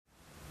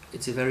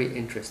it's a very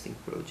interesting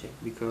project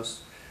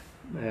because,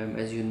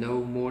 as you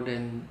know, more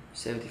than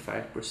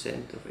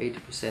 75% of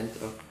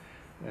 80% of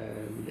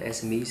the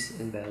SMEs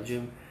in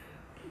Belgium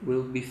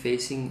will be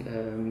facing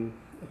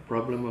a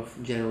problem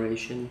of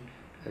generation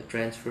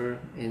transfer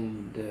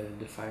in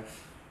the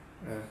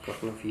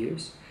couple of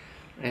years.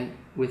 And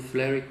with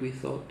Fleric we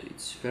thought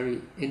it's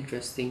very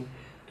interesting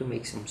to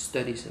make some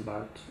studies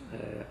about,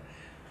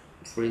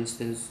 for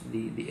instance,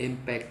 the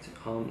impact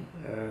on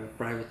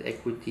private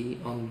equity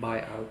on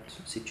buyout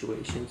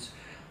situations,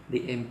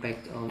 the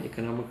impact on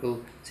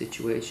economical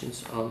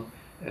situations, on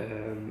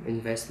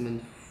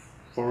investment,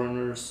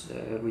 foreigners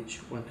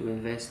which want to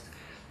invest.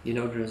 You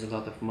know, there's a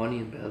lot of money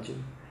in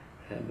Belgium,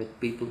 but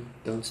people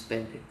don't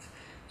spend it.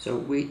 So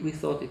we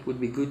thought it would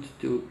be good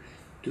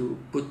to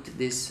put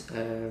this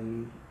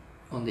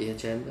on the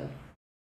agenda